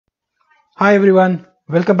Hi everyone,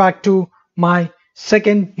 welcome back to my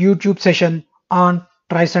second YouTube session on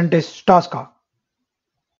TRICENTIS Tosca.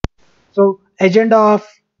 So agenda of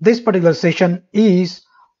this particular session is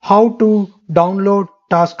how to download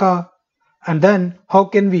Tosca and then how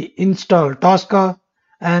can we install Tosca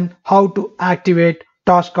and how to activate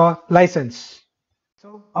Tosca license.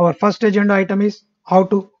 So our first agenda item is how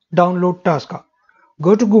to download Tosca.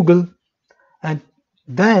 Go to Google and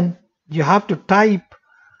then you have to type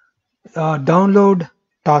download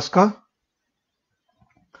Tosca.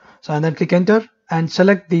 So and then click enter and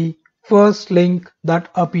select the first link that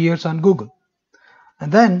appears on Google.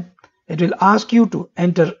 And then it will ask you to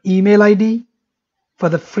enter email ID for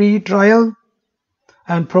the free trial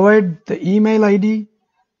and provide the email ID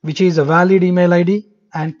which is a valid email ID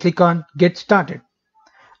and click on get started.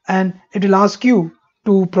 And it will ask you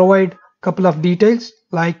to provide couple of details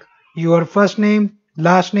like your first name,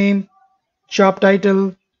 last name, job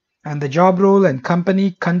title and the job role and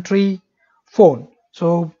company, country, phone.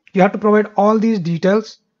 So you have to provide all these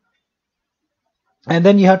details and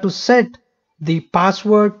then you have to set the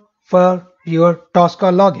password for your Tosca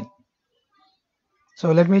login.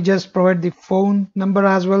 So let me just provide the phone number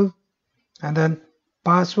as well and then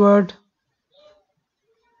password,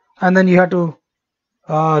 and then you have to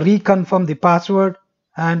reconfirm the password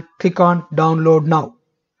and click on download now.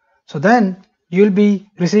 So then you'll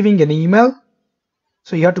be receiving an email.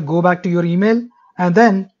 So you have to go back to your email and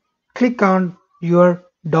then click on your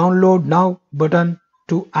download now button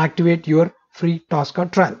to activate your free Tosca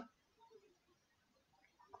trial.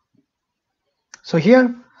 So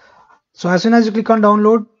here, so as soon as you click on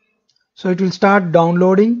download, so it will start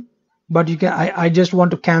downloading, but you can I just want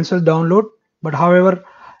to cancel download, but however,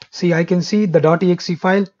 see, I can see the .exe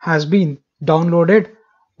file has been downloaded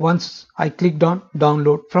once I clicked on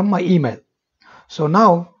download from my email. So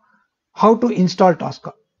now how to install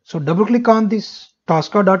Tosca? So double click on this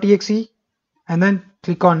tosca.exe and then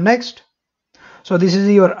click on next. So this is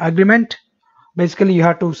your agreement. Basically you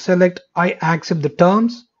have to select I accept the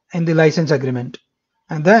terms in the license agreement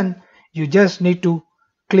and then you just need to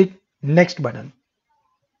click next button.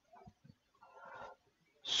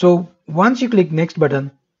 So once you click next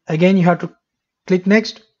button, again you have to click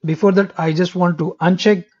next. Before that I just want to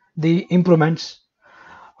uncheck the improvements,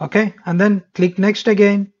 okay, and then click next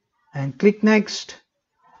again and click next,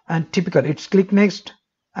 and typical it's click next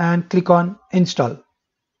and click on install.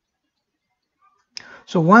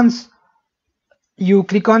 So once you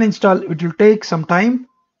click on install, it will take some time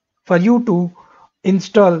for you to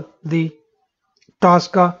install the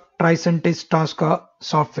Tosca TRICENTIS Tosca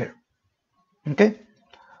software. Okay,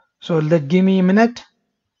 so give me a minute.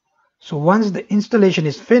 So once the installation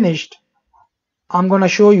is finished, I'm gonna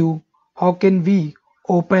show you how can we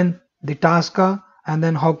open the Tosca and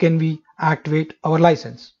then how can we activate our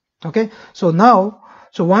license. Okay, so now,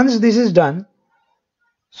 so once this is done,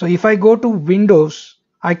 so if I go to Windows,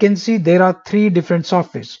 I can see there are three different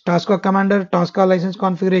softwares: Tosca Commander, Tosca License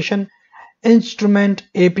Configuration, Instrument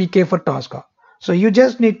APK for Tosca. So you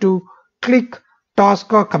just need to click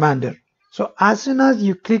Tosca Commander. So as soon as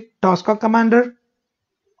you click Tosca Commander,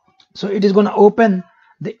 so it is going to open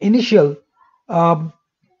the initial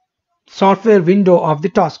software window of the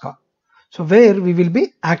Tosca. So where we will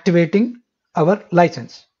be activating our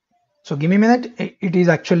license. So give me a minute. It is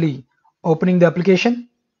actually opening the application.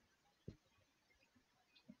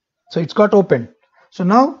 So it's got opened. So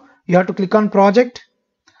now you have to click on project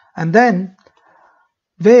and then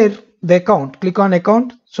where the account, click on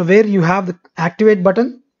account. So where you have the activate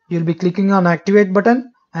button, you'll be clicking on activate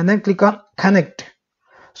button and then click on connect.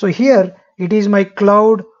 So here it is my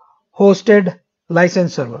cloud hosted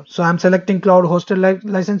license server. So I'm selecting cloud hosted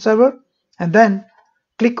license server and then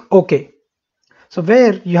click OK. So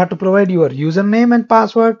where you have to provide your username and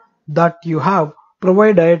password that you have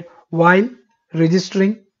provided while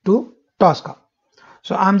registering to Tosca.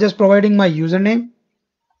 So I'm just providing my username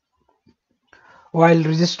while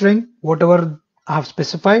registering whatever I have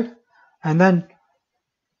specified and then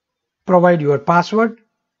provide your password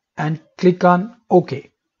and click on OK.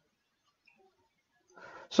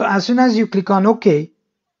 So as soon as you click on OK,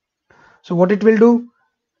 so what it will do,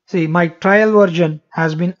 see, my trial version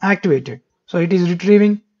has been activated. So it is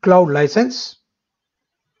retrieving cloud license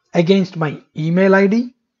against my email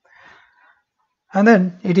ID and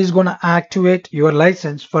then it is going to activate your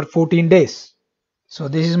license for 14 days. So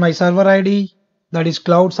this is my server ID, that is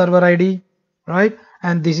cloud server ID, right?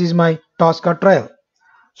 And this is my Tosca trial.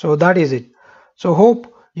 So that is it. So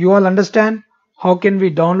hope you all understand how can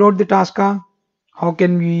we download the Tosca, how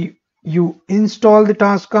can you install the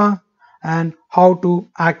Tosca, and how to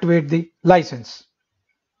activate the license.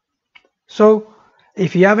 So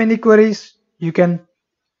If you have any queries, you can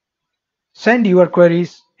send your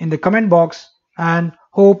queries in the comment box, and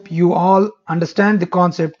hope you all understand the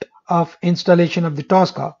concept of installation of the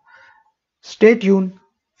Tosca. Stay tuned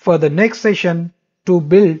for the next session to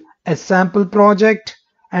build a sample project,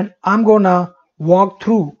 and I'm gonna walk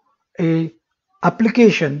through a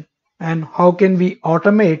application and how can we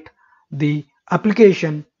automate the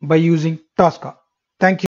application by using Tosca. Thank you.